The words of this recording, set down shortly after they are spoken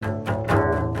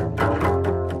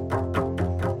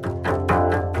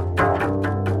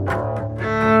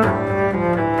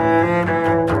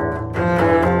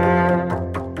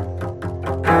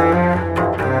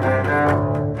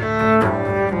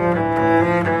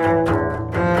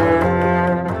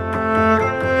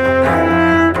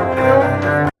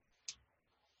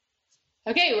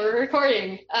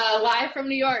from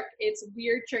New York. It's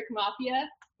Weird Trick Mafia.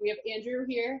 We have Andrew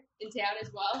here in town as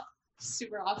well.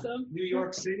 Super awesome. New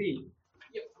York City.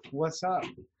 Yep. What's up?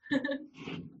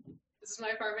 This is my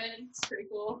apartment. It's pretty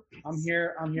cool. I'm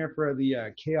here for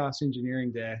the Chaos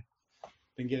Engineering Day.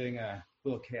 Been getting a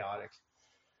little chaotic.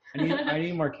 I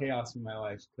need more chaos in my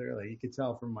life. Clearly, you can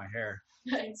tell from my hair.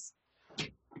 Nice.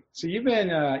 So you've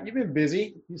been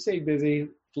busy. You say busy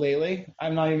lately.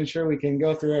 I'm not even sure we can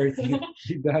go through everything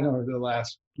you've done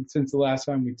since the last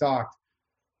time we talked.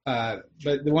 But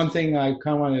the one thing I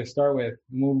kind of wanted to start with,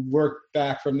 and we'll work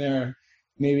back from there,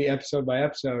 maybe episode by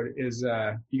episode, is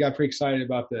you got pretty excited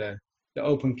about the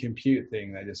open compute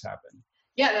thing that just happened.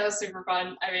 Yeah, that was super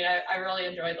fun. I mean, I really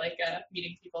enjoyed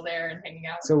meeting people there and hanging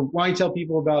out. So why don't you tell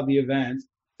people about the event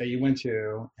that you went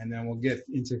to, and then we'll get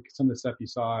into some of the stuff you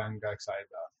saw and got excited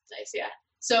about. Nice, yeah.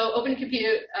 So Open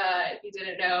Compute, if you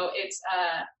didn't know, it's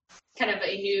kind of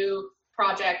a new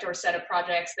project or set of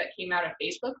projects that came out of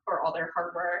Facebook for all their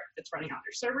hardware that's running on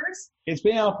their servers. It's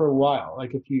been out for a while,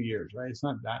 like a few years, right? It's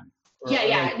not that.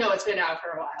 No, it's been out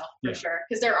for a while, for sure.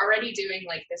 Because they're already doing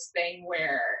this thing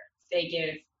where they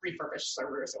give refurbished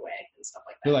servers away and stuff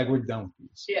like that. They're like, we're done with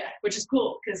these. Yeah, which is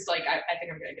cool, because I think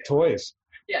I'm going to get toys.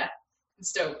 Yeah,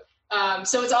 it's dope.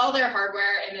 So it's all their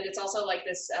hardware, and then it's also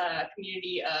this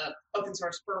community of open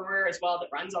source firmware as well that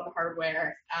runs on the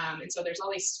hardware. And so there's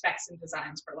all these specs and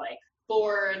designs for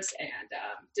boards and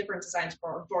different designs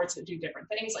for boards that do different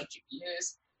things like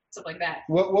GPUs, stuff like that.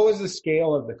 What was the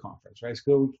scale of the conference, right?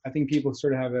 So I think people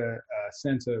sort of have a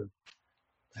sense of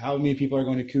how many people are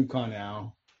going to KubeCon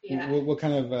now. Yeah. What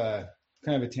kind of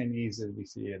attendees did we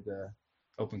see at the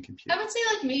Open Compute? I would say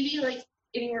maybe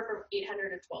anywhere from 800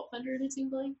 to 1,200. It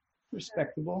seemed like.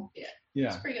 Respectable. Yeah.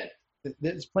 It's pretty good.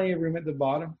 There's plenty of room at the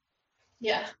bottom.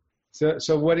 Yeah.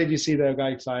 So what did you see that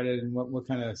got excited, and what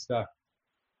kind of stuff?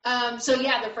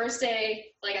 The first day,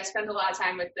 I spent a lot of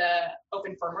time with the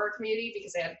open firmware community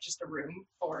because they had just a room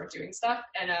for doing stuff.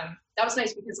 And that was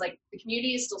nice because the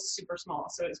community is still super small.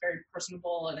 So it was very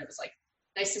personable, and it was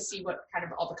nice to see what kind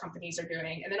of all the companies are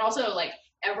doing. And then also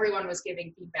everyone was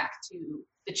giving feedback to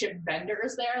the chip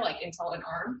vendors there, Intel and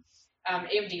ARM.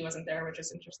 AMD wasn't there, which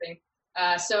is interesting.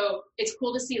 So it's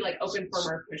cool to see open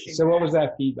firmware pushing. So what was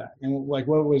that feedback, and what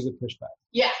was the pushback?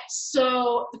 Yeah,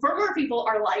 so the firmware people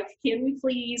are can we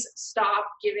please stop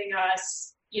giving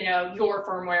us, your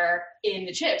firmware in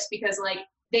the chips, because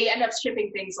they end up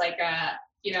shipping things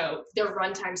their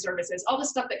runtime services, all the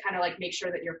stuff that kind of make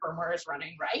sure that your firmware is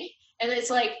running right. And it's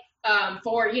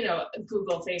for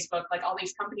Google, Facebook, all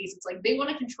these companies, it's they want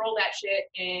to control that shit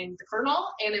in the kernel,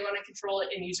 and they want to control it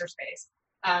in user space.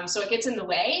 So it gets in the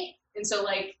way. And so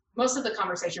most of the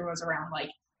conversation was around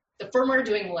the firmware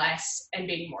doing less and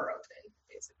being more open,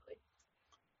 basically.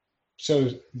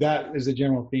 So that is a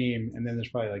general theme, and then there's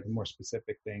probably more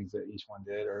specific things that each one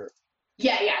did, or.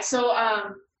 Yeah. So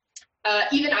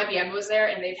even IBM was there,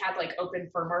 and they've had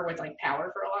open firmware with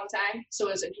Power for a long time. So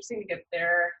it was interesting to get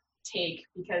their take,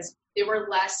 because they were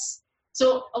less.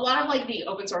 So a lot of the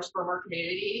open source firmware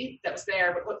community that was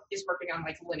there is working on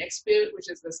Linux Boot, which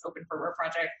is this open firmware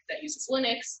project that uses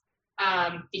Linux,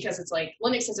 because it's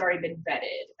Linux has already been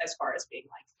vetted as far as being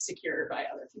secure by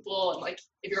other people, and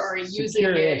if you're already using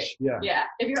it,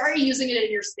 if you're already using it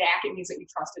in your stack, it means that you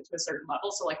trust it to a certain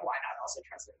level. So why not also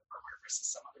trust it in firmware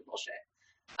versus some other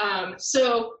bullshit?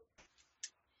 So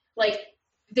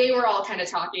they were all kind of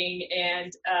talking,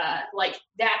 and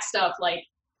that stuff,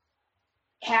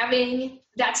 having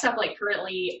that stuff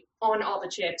currently on all the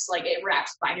chips, it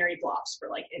wraps binary blobs for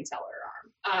Intel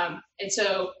or ARM. And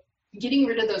so getting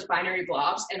rid of those binary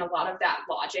blobs and a lot of that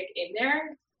logic in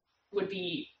there would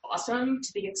be awesome, to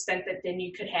the extent that then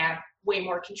you could have way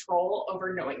more control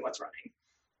over knowing what's running.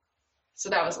 So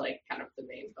that was kind of the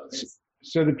main focus.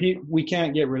 So we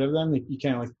can't get rid of them. You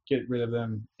can't get rid of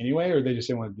them anyway, or they just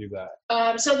didn't want to do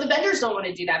that. So the vendors don't want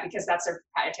to do that because that's their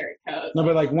proprietary code. No,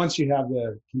 but once you have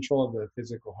the control of the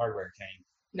physical hardware,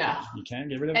 you can't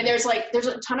get rid of it. And there's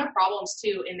a ton of problems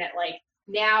too, in that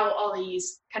now all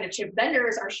these kind of chip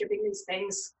vendors are shipping these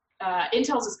things.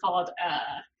 Intel's is called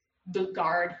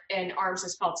BootGuard, and ARM's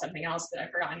is called something else that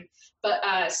I've forgotten.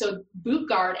 But so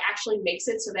BootGuard actually makes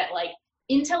it so that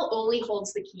Intel only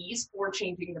holds the keys for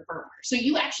changing the firmware. So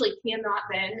you actually cannot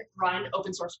then run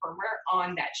open source firmware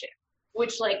on that chip,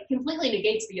 which completely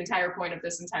negates the entire point of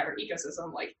this entire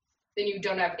ecosystem. Then you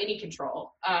don't have any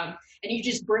control, and you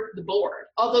just brick the board.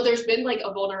 Although there's been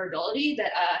a vulnerability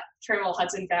that Trammell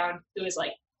Hudson found, who is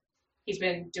he's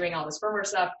been doing all this firmware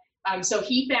stuff. So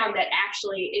he found that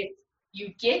actually if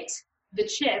you get the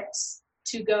chips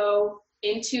to go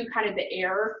into kind of the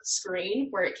error screen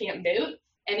where it can't boot,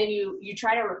 and then you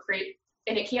try to recreate,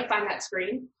 and it can't find that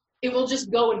screen, it will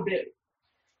just go and boot.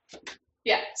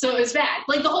 Yeah, so it's bad.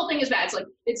 Like the whole thing is bad. It's like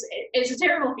it's a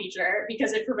terrible feature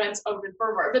because it prevents open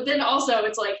firmware. But then also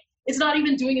it's like it's not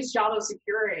even doing its job of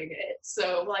securing it.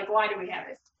 So like, why do we have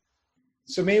it?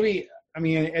 So maybe, I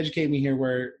mean, educate me here.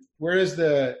 What are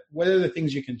the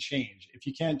things you can change? If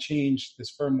you can't change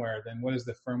this firmware, then what is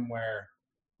the firmware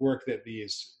work that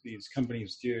these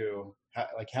companies do?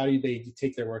 How do they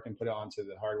take their work and put it onto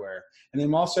the hardware? And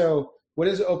then also, what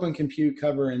does Open Compute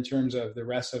cover in terms of the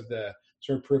rest of the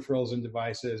sort of peripherals and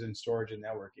devices and storage and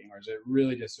networking, or is it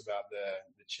really just about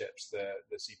the chips, the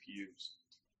CPUs?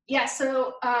 Yeah,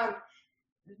 so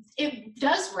it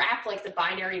does wrap like the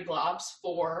binary blobs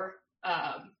for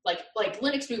like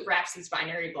Linux boot wraps these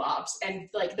binary blobs, and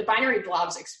like the binary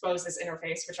blobs expose this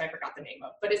interface, which I forgot the name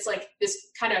of, but it's like this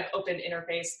kind of open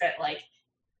interface that like,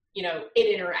 you know,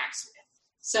 it interacts with.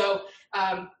 So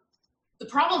the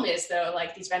problem is though,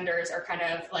 like these vendors are kind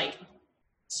of like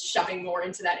shoving more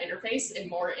into that interface and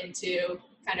more into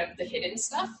kind of the hidden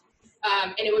stuff.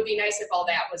 And it would be nice if all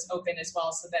that was open as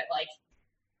well, so that like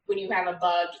when you have a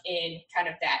bug in kind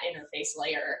of that interface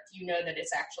layer, you know that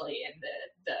it's actually in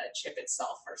the chip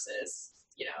itself versus,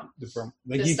 you know, the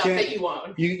stuff that you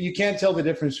own. You can't tell the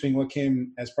difference between what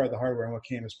came as part of the hardware and what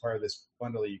came as part of this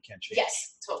bundle that you can't change.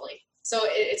 Yes, totally. So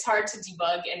it's hard to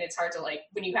debug, and it's hard to like,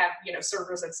 when you have, you know,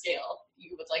 servers at scale,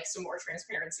 you would like some more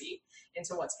transparency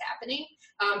into what's happening.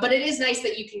 But it is nice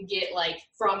that you can get like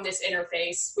from this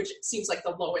interface, which seems like the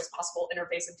lowest possible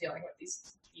interface of dealing with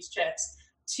these chips,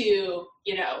 to,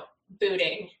 you know,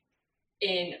 booting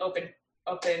in open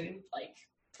like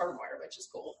firmware, which is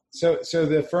cool. So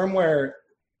the firmware,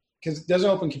 because doesn't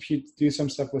Open Compute do some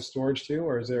stuff with storage too,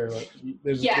 or is there like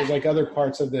there's like other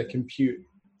parts of the compute,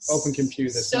 Open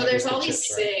Compute? That's so there's all these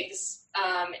chips, right?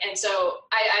 SIGs, and so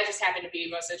I just happen to be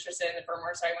most interested in the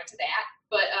firmware, so I went to that.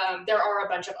 But there are a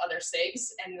bunch of other SIGs,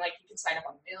 and like you can sign up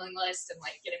on the mailing list and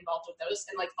like get involved with those,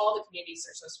 and like all the communities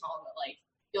are so small that like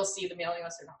you'll see the mailing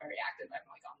lists are not very active. I'm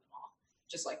like on them all,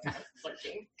 just like kind of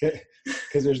lurking.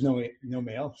 Because there's no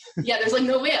mail. Yeah, there's like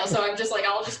no mail, so I'm just like,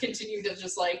 I'll just continue to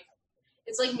just like,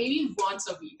 it's like maybe once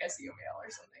a week I see a mail or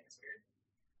something. It's weird.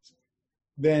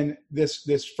 Then this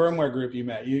firmware group you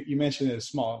met, you mentioned it is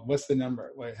small. What's the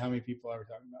number? Like how many people are we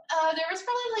talking about? There was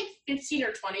probably like 15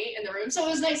 or 20 in the room, so it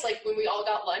was nice. Like when we all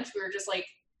got lunch, we were just like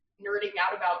nerding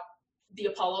out about the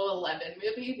Apollo 11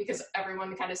 movie, because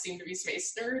everyone kind of seemed to be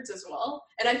space nerds as well.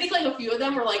 And I think like a few of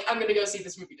them were like, I'm going to go see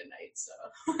this movie tonight. So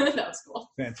that was cool.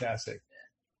 Fantastic.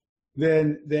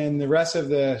 Yeah. Then the rest of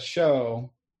the show,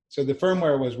 so the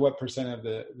firmware was what percent of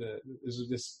it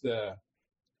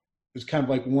was kind of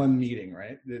like one meeting,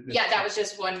 right? Yeah, that was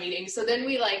just one meeting. So then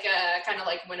we like kind of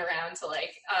like went around to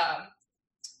like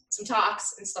some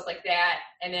talks and stuff like that,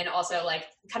 and then also like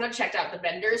kind of checked out the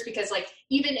vendors, because like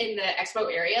even in the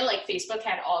expo area, like Facebook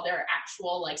had all their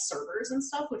actual like servers and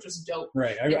stuff, which was dope.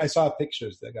 Right, I saw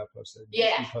pictures that got posted.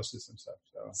 Yeah, you posted some stuff.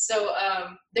 So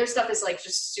their stuff is like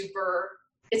just super.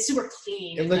 It's super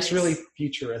clean. It looks really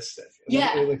futuristic.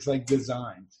 It looks like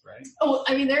designed, right? Oh,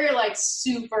 I mean, they're like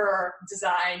super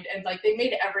designed, and like they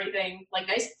made everything like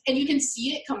nice, and you can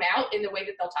see it come out in the way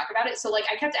that they'll talk about it. So like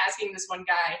I kept asking this one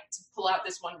guy to pull out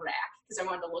this one rack because I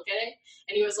wanted to look at it,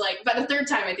 and he was like, by the third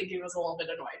time I think he was a little bit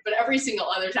annoyed, but every single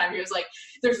other time he was like,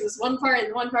 there's this one part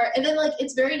and one part, and then like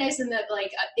it's very nice in that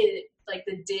like like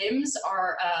the DIMMs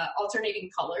are alternating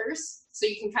colors, so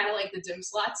you can kind of like the DIMM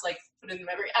slots like put in the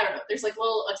memory. I don't know. There's like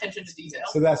little attention to detail.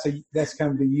 So that's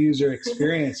kind of the user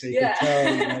experience. So you can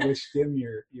tell which DIMM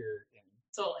you're in.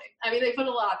 Totally. I mean, they put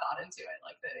a lot of thought into it.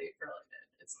 Like they really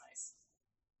did. It's nice.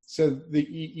 So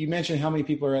you mentioned how many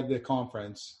people are at the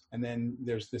conference, and then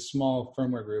there's this small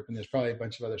firmware group, and there's probably a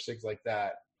bunch of other SIGs like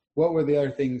that. What were the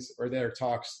other things or the other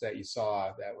talks that you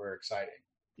saw that were exciting,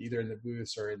 either in the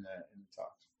booths or in the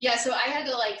talks? Yeah, so I had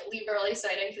to like leave early so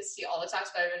I didn't get to see all the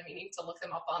talks, but I've been meaning to look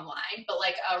them up online. But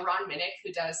like Ron Minnick,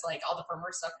 who does like all the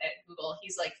firmware stuff at Google,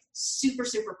 he's like super,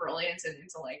 super brilliant and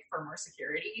into like firmware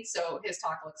security. So his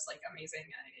talk looks like amazing,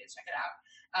 and I need to check it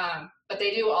out. But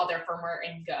they do all their firmware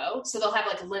in Go. So they'll have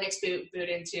like Linux boot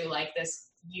into like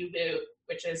this U-boot,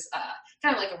 which is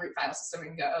kind of like a root file system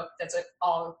in Go. That's like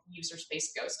all user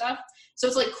space Go stuff. So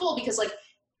it's like cool because like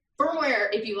firmware,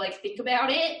 if you like think about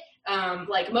it,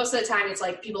 like most of the time it's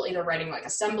like people either writing like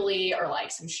assembly or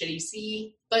like some shitty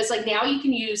C, but it's like now you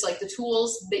can use like the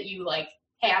tools that you like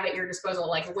have at your disposal,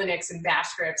 like Linux and Bash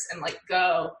scripts and like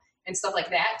Go and stuff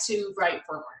like that, to write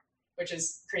firmware, which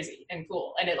is crazy and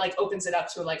cool. And it like opens it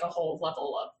up to like a whole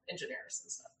level of engineers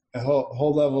and stuff. A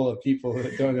whole level of people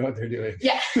that don't know what they're doing.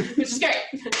 Yeah, which is great.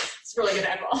 It's really good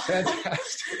eyeball.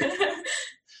 Fantastic.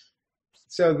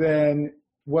 So then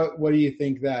what do you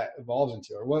think that evolves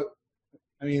into? Or what,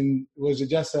 I mean, was it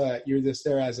just you're just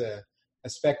there as a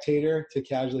spectator to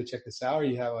casually check this out, or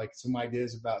you have like some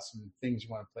ideas about some things you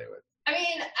want to play with? I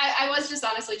mean, I was just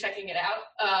honestly checking it out.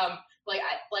 I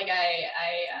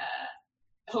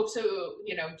hope to,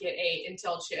 get a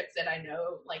Intel chip that I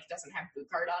know like doesn't have boot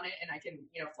card on it, and I can,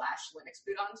 flash Linux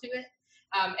boot onto it.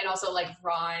 And also like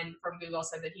Ron from Google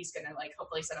said that he's gonna like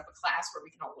hopefully set up a class where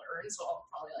we can all learn. So I'll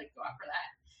probably like go out for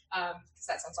that because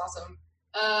that sounds awesome.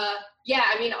 Yeah,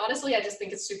 I mean, honestly, I just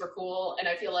think it's super cool, and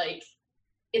I feel like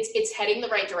it's heading the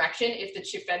right direction if the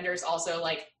chip vendors also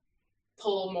like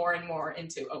pull more and more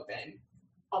into open,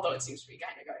 although it seems to be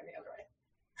kind of going the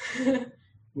other way.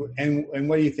 And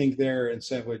what do you think their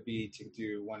incentive would be to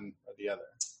do one or the other?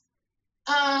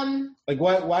 Like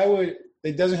why would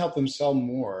it doesn't help them sell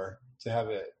more to have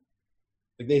it?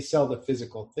 Like they sell the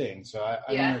physical thing, so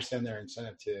I don't understand their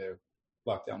incentive to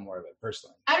lock down more of it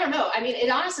personally. I don't know. I mean, it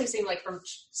honestly seemed like from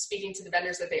speaking to the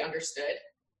vendors that they understood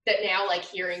that now, like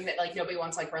hearing that like nobody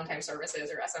wants like runtime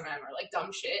services or SMM or like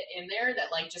dumb shit in there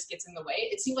that like just gets in the way.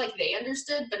 It seemed like they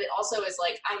understood, but it also is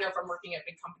like, I know from working at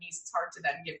big companies, it's hard to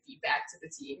then give feedback to the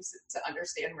teams to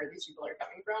understand where these people are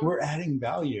coming from. We're adding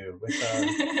value with our,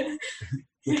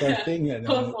 with our thing that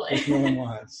no one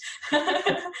wants.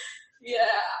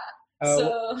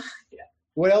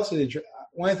 What else did it,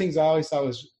 one of the things I always thought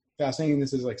was fascinating,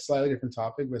 this is like slightly different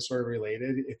topic, but sort of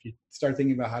related. If you start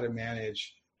thinking about how to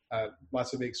manage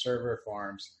lots of big server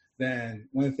farms, then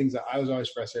one of the things that I was always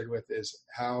frustrated with is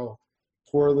how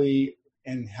poorly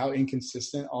and how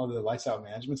inconsistent all the lights out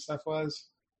management stuff was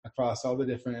across all the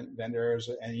different vendors.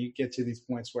 And you get to these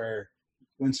points where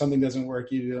when something doesn't work,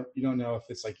 you don't know if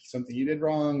it's like something you did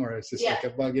wrong or it's just like a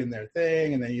bug in their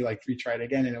thing, and then you like retry it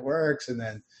again and it works. And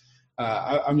then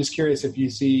I'm just curious if you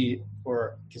see,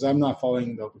 or because I'm not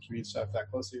following the OpenQB stuff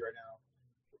that closely right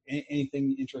now,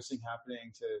 anything interesting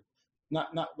happening to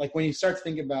not like when you start to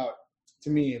think about, to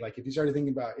me, like if you start to think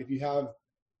about if you have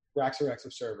racks and racks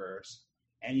of servers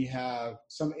and you have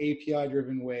some API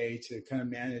driven way to kind of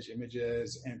manage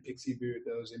images and pixie boot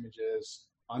those images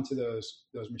onto those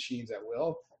machines at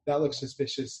will, that looks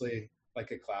suspiciously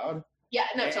like a cloud. Yeah,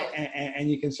 no, totally. And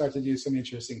you can start to do some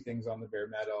interesting things on the bare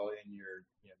metal in your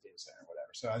data center or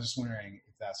whatever. So I was just wondering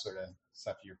if that's sort of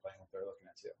stuff you're playing with or looking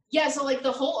at too. Yeah, so like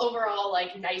the whole overall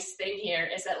like nice thing here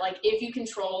is that like if you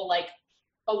control like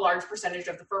a large percentage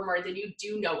of the firmware, then you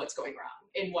do know what's going wrong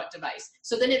in what device.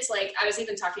 So then it's like, I was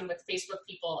even talking with Facebook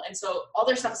people, and so all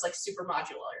their stuff is like super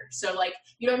modular. So like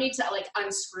you don't need to like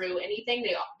unscrew anything.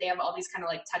 They have all these kind of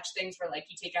like touch things where like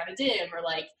you take out a DIMM or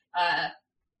like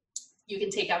you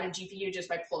can take out a GPU just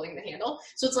by pulling the handle.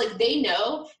 So it's like they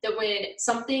know that when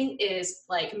something is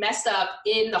like messed up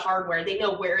in the hardware, they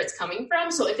know where it's coming from.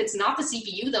 So if it's not the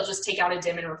CPU, they'll just take out a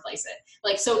DIMM and replace it.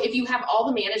 Like, so if you have all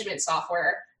the management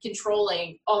software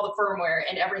controlling all the firmware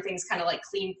and everything's kind of like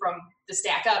clean from the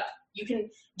stack up, you can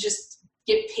just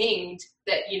get pinged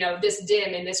that, this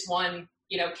DIMM in this one,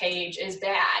 cage is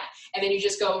bad. And then you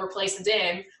just go replace the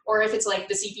DIMM. Or if it's like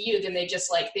the CPU, then they just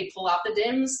like, they pull out the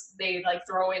DIMMs, they like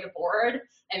throw away the board,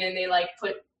 and then they like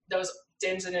put those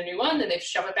DIMMs in a new one, then they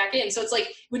shove it back in. So it's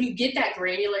like when you get that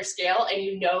granular scale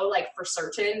and like for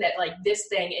certain that like this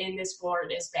thing in this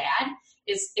board is bad,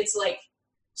 it's like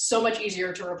so much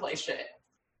easier to replace shit.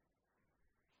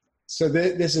 So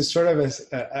this is sort of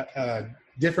a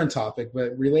different topic,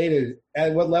 but related.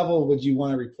 At what level would you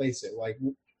want to replace it? Like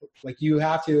you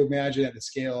have to imagine at the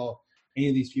scale, any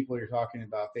of these people you're talking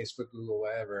about, Facebook, Google,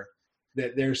 whatever,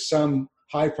 that there's some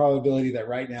high probability that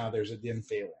right now there's a DIMM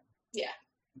failing. Yeah.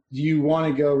 Do you want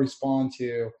to go respond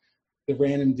to the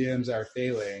random DIMMs that are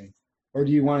failing, or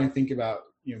do you want to think about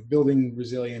building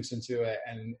resilience into it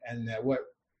and what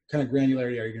kind of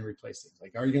granularity are you going to replace things?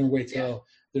 Like, are you going to wait till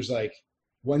there's like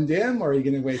one DIMM, or are you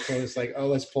going to wait till it's like, oh,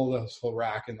 let's pull this whole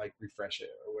rack and like refresh it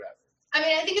or whatever? I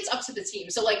mean, I think it's up to the team.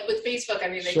 So, like, with Facebook, I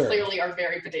mean, they clearly are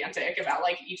very pedantic about,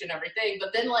 like, each and everything.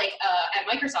 But then, like, at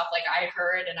Microsoft, like, I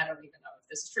heard, and I don't even know if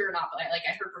this is true or not, but,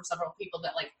 I heard from several people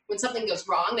that, like, when something goes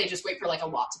wrong, they just wait for, like, a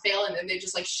lot to fail, and then they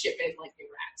just, like, ship in, like, new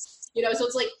racks. So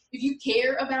it's like, if you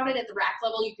care about it at the rack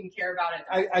level, you can care about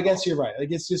it. I guess you're right.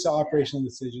 Like, it's just an operational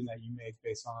decision that you make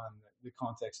based on the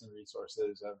context and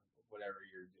resources of whatever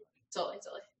you're doing. Totally.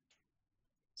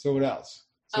 So what else?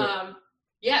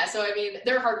 Yeah, so I mean,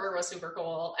 their hardware was super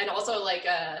cool, and also like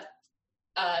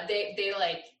they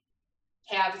like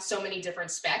have so many different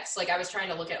specs. Like I was trying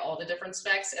to look at all the different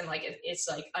specs, and like it's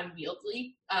like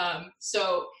unwieldy.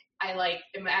 So I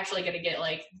am actually gonna get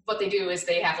like what they do is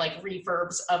they have like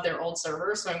refurbs of their old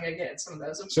servers, so I'm gonna get some of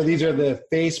those. So these are the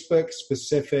Facebook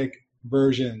specific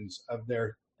versions of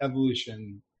their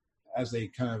Evolution as they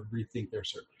kind of rethink their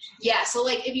servers? Yeah, so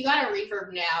like if you got a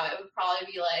refurb now, it would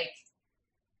probably be like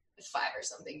 5 or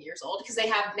something years old because they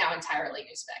have now entirely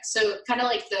new specs. So kind of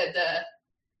like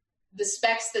the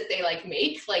specs that they like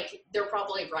make, like they're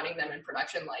probably running them in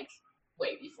production like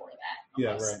way before that.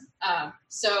 Almost. Yeah, right.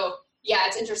 So yeah,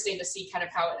 it's interesting to see kind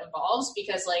of how it evolves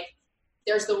because like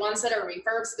there's the ones that are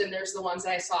refurbs, then there's the ones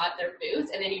that I saw at their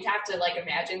booth, and then you'd have to like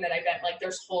imagine that I bet like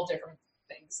there's whole different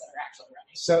things that are actually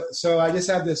running. So I just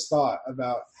have this thought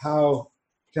about how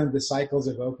kind of the cycles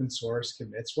of open source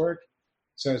commits work.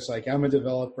 So it's like I'm a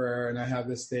developer and I have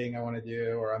this thing I want to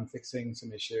do, or I'm fixing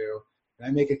some issue, and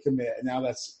I make a commit, and now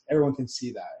that's everyone can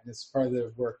see that, and it's part of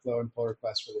the workflow and pull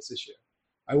request for this issue.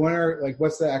 I wonder, like,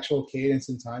 what's the actual cadence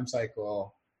and time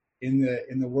cycle in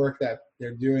the work that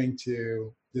they're doing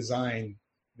to design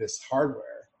this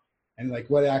hardware, and like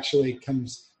what actually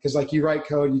comes, because like you write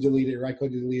code, you delete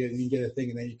it, and you get a thing,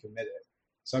 and then you commit it.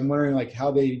 So I'm wondering like how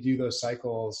they do those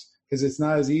cycles, because it's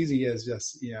not as easy as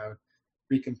just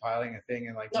recompiling a thing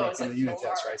and like making the unit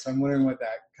test, right? So I'm wondering what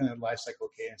that kind of life cycle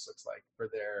cadence looks like for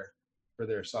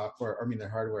their software, or their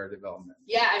hardware development.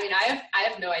 Yeah, I mean, I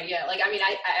have no idea. Like, I mean,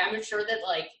 I'm sure that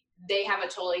like they have a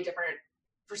totally different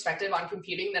perspective on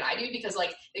computing than I do, because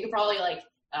like they could probably like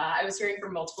I was hearing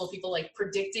from multiple people like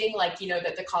predicting like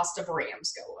that the cost of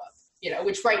RAMs go up,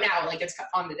 which right now like it's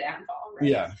on the downfall, right?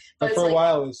 Yeah, but for a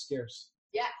while it was scarce.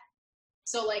 Yeah.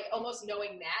 So like almost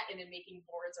knowing that and then making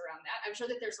boards around that, I'm sure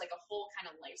that there's like a whole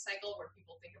kind of life cycle where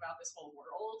people think about this whole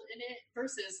world in it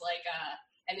versus like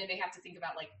and then they have to think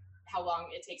about like how long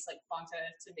it takes like Quanta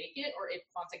to make it, or if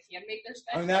Quanta can make their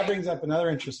spec. I mean, that brings up another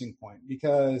interesting point,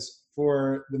 because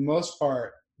for the most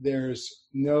part, there's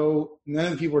none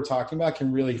of the people we're talking about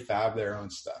can really fab their own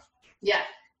stuff. Yeah.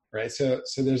 Right. So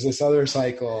there's this other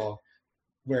cycle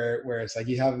where it's like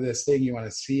you have this thing, you want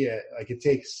to see it, like it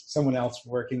takes someone else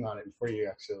working on it before you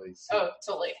actually see it.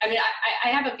 Totally. I mean, I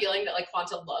have a feeling that like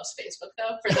Quanta loves Facebook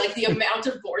though, for like the amount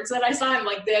of boards that I saw. I'm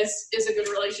like, this is a good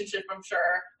relationship, I'm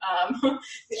sure. Sure.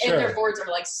 And their boards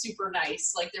are like super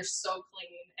nice, like they're so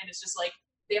clean, and it's just like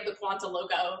they have the Quanta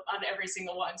logo on every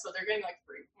single one, so they're getting like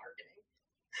free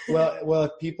marketing. Well,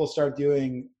 if people start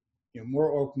doing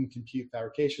more open compute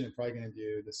fabrication, they're probably going to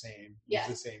do the same. Yeah.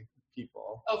 Use the same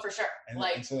people. Oh, for sure.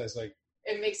 And so it's like,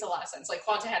 it makes a lot of sense. Like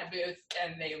Quanta had a booth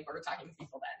and they were talking to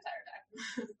people that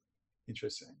entire time.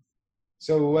 Interesting.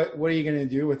 So what are you going to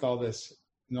do with all this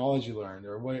knowledge you learned,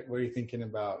 or what are you thinking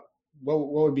about? What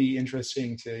would be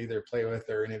interesting to either play with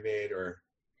or innovate, or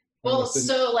is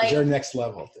there a next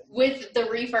level thing? With the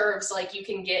refurbs, like you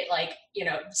can get like,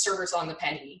 servers on the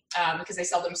penny because they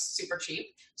sell them super cheap.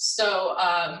 So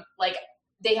like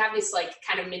they have these like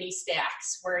kind of mini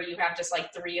stacks where you have just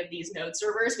like 3 of these node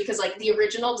servers, because like the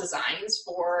original designs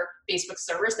for Facebook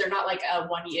servers, they're not like a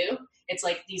 1U. It's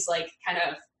like these like kind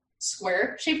of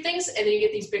square shaped things, and then you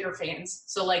get these bigger fans.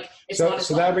 So like it's not as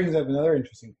so that brings up another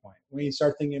interesting point. When you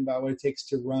start thinking about what it takes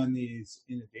to run these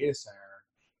in a data center,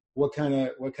 what kind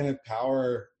of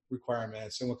power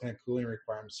requirements and what kind of cooling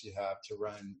requirements do you have to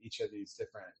run each of these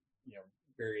different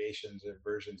variations or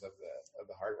versions of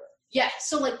the hardware? Yeah,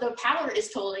 so like the power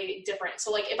is totally different.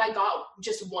 So like if I got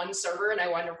just one server and I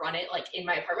wanted to run it like in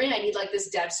my apartment, I need like this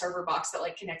dev server box that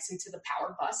like connects into the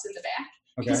power bus in the back.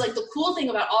 Okay. Because like the cool thing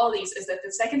about all of these is that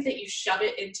the second that you shove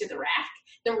it into the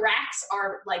racks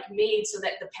are like made so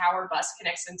that the power bus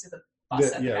connects into the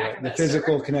bus at the back of the the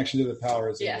physical server. connection to the power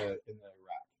is in the rack.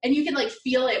 And you can like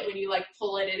feel it when you like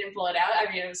pull it in and pull it out. I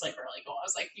mean, it was like really cool. I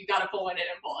was like, you got to pull it in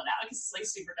and pull it out because it's like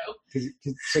super dope. Because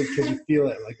you feel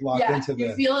it like locked into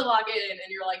you feel it lock in, and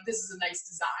you're like, this is a nice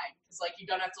design. Because like you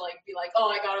don't have to like be like,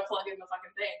 oh, I got to plug in the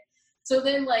fucking thing. So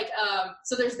then like,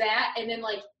 so there's that, and then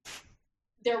like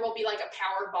there will be like a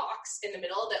power box in the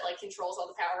middle that like controls all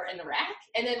the power in the rack,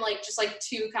 and then like just like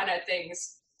 2 kind of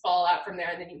things fall out from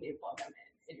there, and then you need to plug them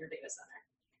in your data center.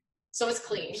 So it's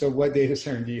clean. So what data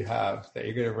center do you have that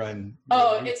you're going to run?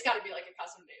 It's got to be like a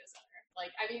custom data center.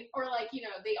 Like, I mean, or like,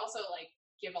 they also like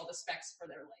give all the specs for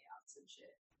their layouts and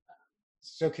shit.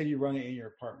 So could you run it in your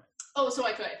apartment? Oh, so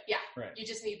I could, yeah. Right. You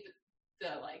just need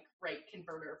the like right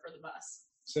converter for the bus.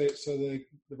 So the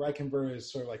right converter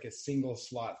is sort of like a single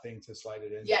slot thing to slide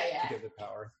it in to get the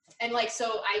power. And like,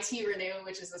 so IT Renew,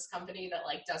 which is this company that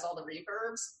like does all the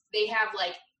refurbs, they have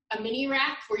like a mini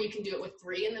rack where you can do it with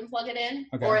 3 and then plug it in.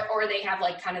 Okay. Or they have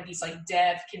like kind of these like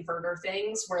dev converter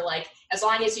things where like, as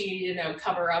long as you,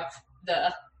 cover up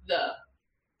the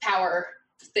power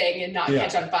thing and not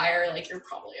catch on fire, like you're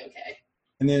probably okay.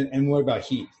 And what about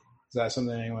heat? Is that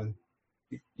something anyone,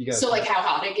 you got? So like how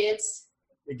hot it gets?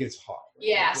 It gets hot. Right?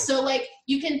 Yeah. So like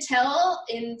you can tell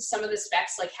in some of the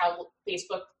specs, like how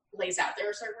Facebook lays out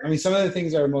their servers. I mean, some of the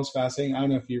things that are most fascinating, I don't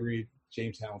know if you read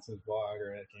James Hamilton's blog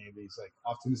or any of these like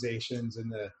optimizations in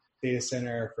the data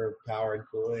center for power and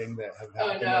cooling that have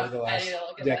happened over the last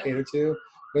decade or two.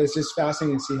 But it's just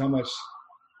fascinating to see how much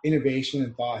innovation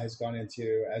and thought has gone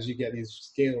into, as you get these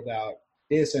scaled out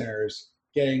data centers,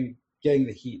 getting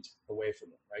the heat away from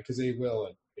them, right? Because they will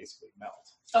basically melt.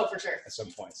 Oh, for sure. At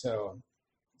some point. So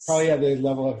probably at the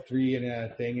level of 3 in a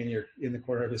thing in the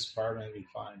corner of this apartment would be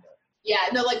fine. But. Yeah,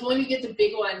 no, like when you get the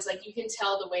big ones, like you can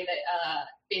tell the way that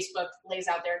Facebook lays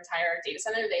out their entire data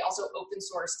center. They also open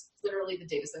sourced literally the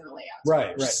data center layouts.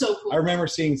 Right. So cool. I remember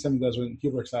seeing some of those when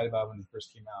people were excited about when they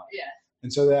first came out. Yeah.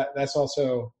 And so that's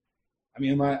also, I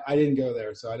mean, I didn't go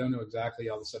there, so I don't know exactly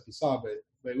all the stuff you saw, but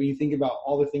when you think about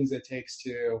all the things it takes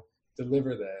to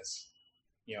deliver this,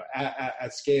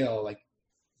 at scale, like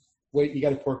what you got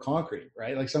to pour concrete,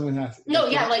 right? Like someone has. No,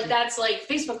 yeah, like that's like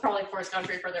Facebook probably pours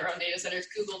concrete for their own data centers.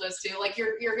 Google does too. Like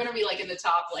you're gonna be like in the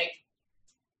top like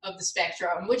of the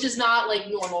spectrum, which is not like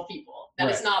normal people.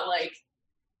 That is not like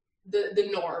the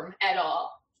norm at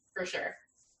all, for sure.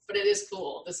 But it is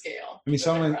cool, the scale. I mean,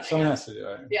 someone has to do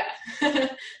it. Yeah.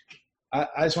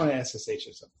 I just want to SSH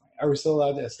at some point. Are we still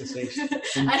allowed to SSH?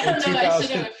 I don't know. I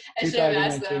should have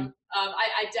asked them.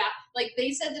 I doubt. Like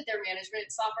they said that their management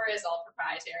software is all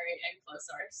proprietary and closed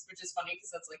source, which is funny because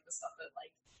that's like the stuff that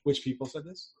like. Which people said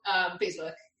this?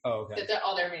 Facebook. Oh, okay. That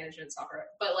all their management software,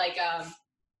 but like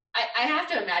I have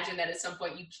to imagine that at some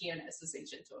point you can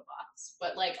SSH into a box,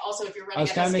 but like also if you're running. I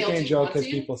was kind of making a joke because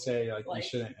people say like you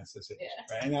shouldn't SSH,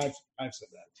 right? And I've said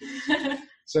that too.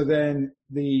 So then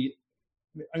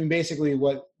basically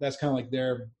that's kind of like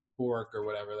their Bork or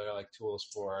whatever they're like tools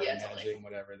for managing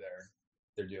whatever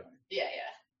they're doing. Yeah,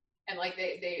 and like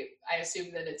they I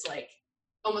assume that it's like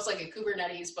almost like a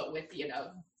Kubernetes, but with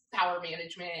power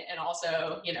management and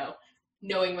also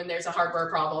knowing when there's a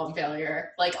hardware problem,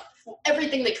 failure, like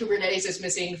everything that Kubernetes is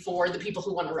missing for the people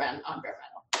who want to run on bare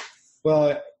metal.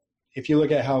 Well, if you look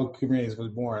at how Kubernetes was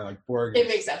born, like Borg, it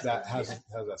makes sense. That has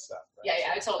that stuff. Right?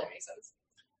 Yeah, it totally makes sense.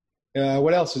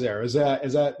 What else is there? Is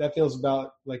that feels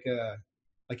about like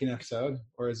an episode,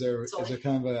 or is there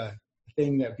kind of a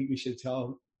thing that we should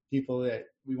tell people that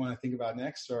we want to think about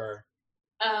next, or?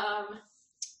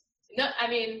 No, I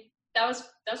mean that was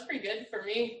pretty good for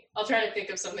me. I'll try to think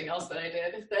of something else that I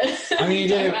did. I mean, you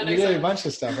did a bunch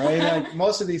of stuff, right? Like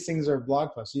most of these things are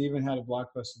blog posts. You even had a blog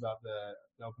post about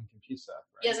the open compute stuff,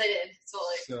 right? Yes, I did.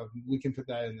 Totally. So we can put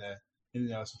that in the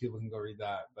notes so people can go read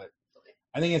that. But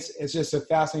I think it's just a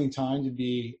fascinating time to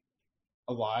be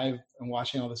alive and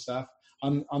watching all this stuff.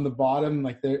 On the bottom,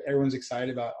 like everyone's excited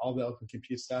about all the open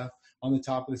compute stuff. On the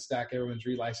top of the stack, everyone's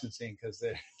relicensing because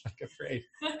they're like afraid.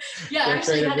 Yeah,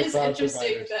 actually, that is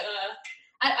interesting. That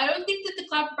I don't think that the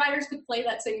cloud providers could play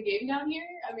that same game down here.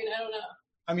 I mean, I don't know.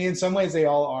 I mean, in some ways, they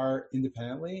all are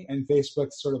independently, and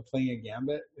Facebook's sort of playing a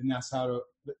gambit, and that's how to.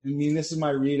 I mean, this is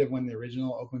my read of when the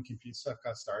original open compute stuff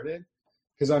got started,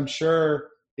 because I'm sure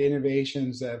the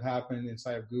innovations that have happened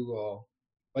inside of Google.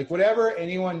 Like whatever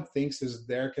anyone thinks is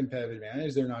their competitive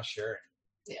advantage, they're not sharing.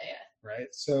 Yeah. Right.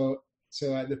 So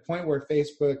at the point where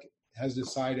Facebook has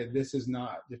decided this is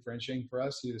not differentiating for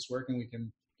us to do this work, and we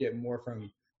can get more from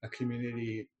a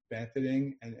community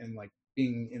benefiting and like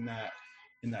being in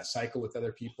that cycle with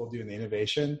other people doing the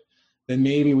innovation, then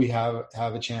maybe we have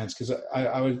a chance. Because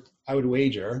I would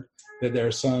wager that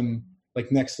there's some like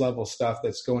next level stuff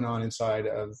that's going on inside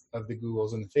of the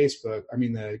Googles and the Facebook, I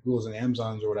mean the Googles and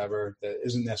Amazons or whatever, that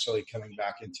isn't necessarily coming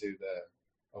back into the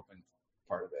open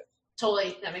part of it.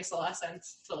 Totally. That makes a lot of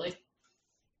sense. Totally.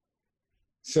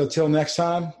 So till next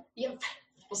time. Yep.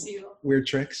 We'll see you. Weird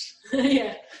tricks.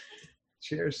 Yeah.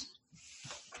 Cheers.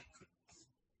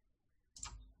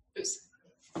 Peace.